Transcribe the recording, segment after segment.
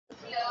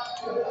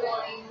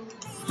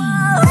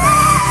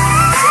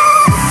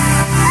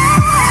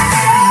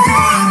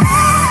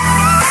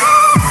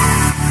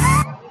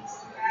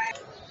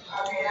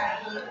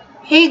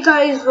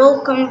Hey guys,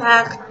 welcome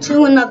back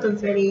to another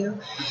video.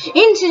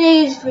 In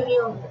today's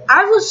video,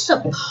 I was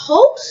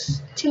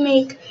supposed to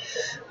make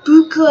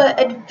Booga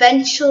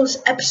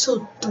Adventures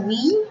episode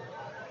 3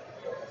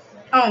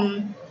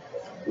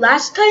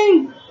 last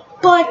time,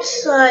 but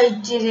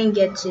I didn't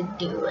get to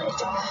do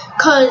it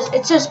cause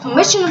it says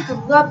permission of the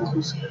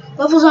levels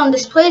on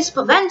displays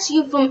prevents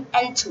you from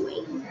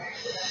entering.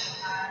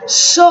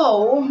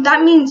 So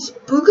that means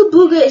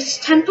Booga is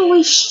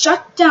temporarily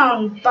shut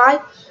down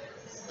but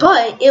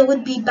it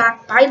would be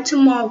back by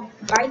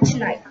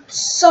tonight.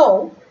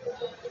 So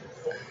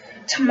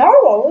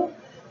tomorrow,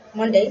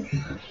 Monday,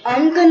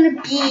 I'm gonna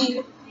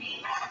be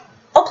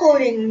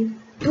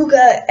uploading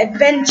Booga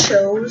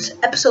Adventures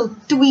episode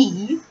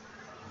 3.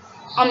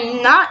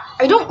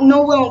 I don't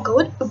know where I'm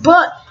going,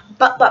 but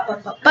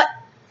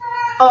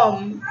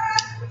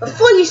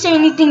before you say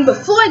anything,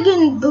 before I get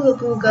in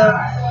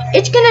Booga,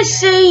 it's gonna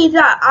say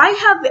that I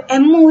have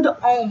Emerald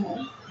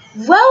Armor.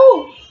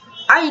 Well,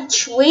 I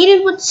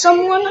traded with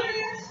someone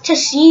to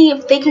see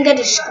if they can get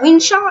a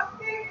screenshot,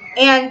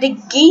 and they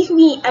gave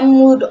me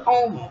Emerald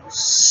Armor.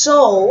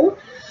 So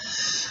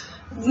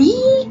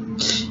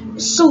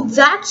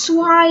that's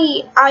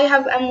why I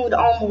have Emerald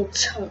Armor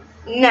for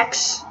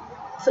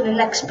the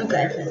next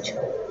Booga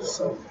adventure.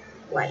 So,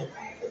 right.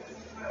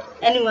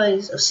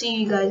 Anyways, I'll see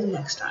you guys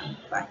next time.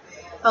 Bye.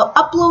 I'll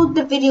upload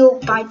the video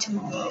by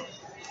tomorrow.